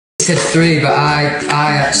said 3, but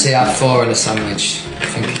I actually had 4 in a sandwich. I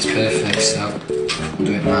think it's perfect, so I'll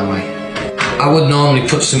do it my way. I would normally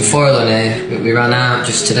put some foil on here, but we ran out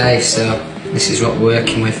just today, so this is what we're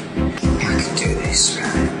working with. I can do this,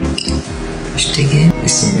 right? Just dig in.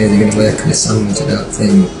 This isn't really going to work on a sandwich, I don't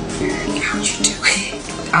think. How'd you do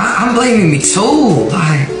it? I'm blaming me tool,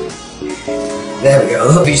 like... There we go.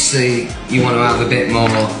 Obviously, you want to have a bit more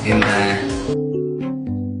in there.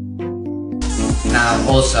 Now,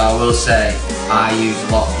 also, I will say, I use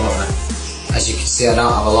a lot of butter. As you can see, I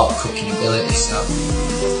don't have a lot of cooking ability, so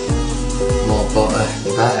more butter,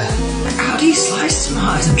 the better. How do you slice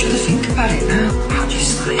tomatoes? I'm trying to think about it now. How do you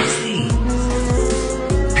slice these?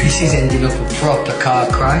 This is ending up a proper car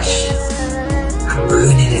crash. I'm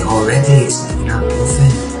ruining it already. It's not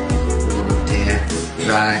nothing. Oh dear.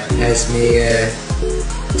 Right, there's me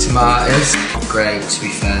tomatoes. Great, to be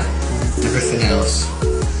fair. Everything else,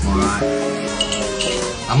 alright.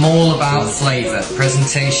 I'm all about flavour.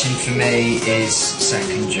 Presentation for me is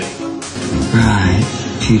secondary. Right,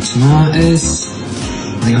 a few tomatoes.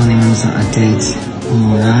 The only ones that I did.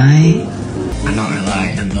 Alright. I'm not gonna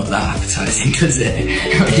lie, it doesn't look that appetising, does it?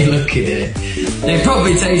 When you look at it. It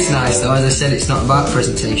probably tastes nice though, as I said, it's not about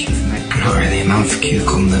presentation for me. I'm not really a man for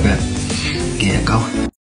cucumber, but give it a go.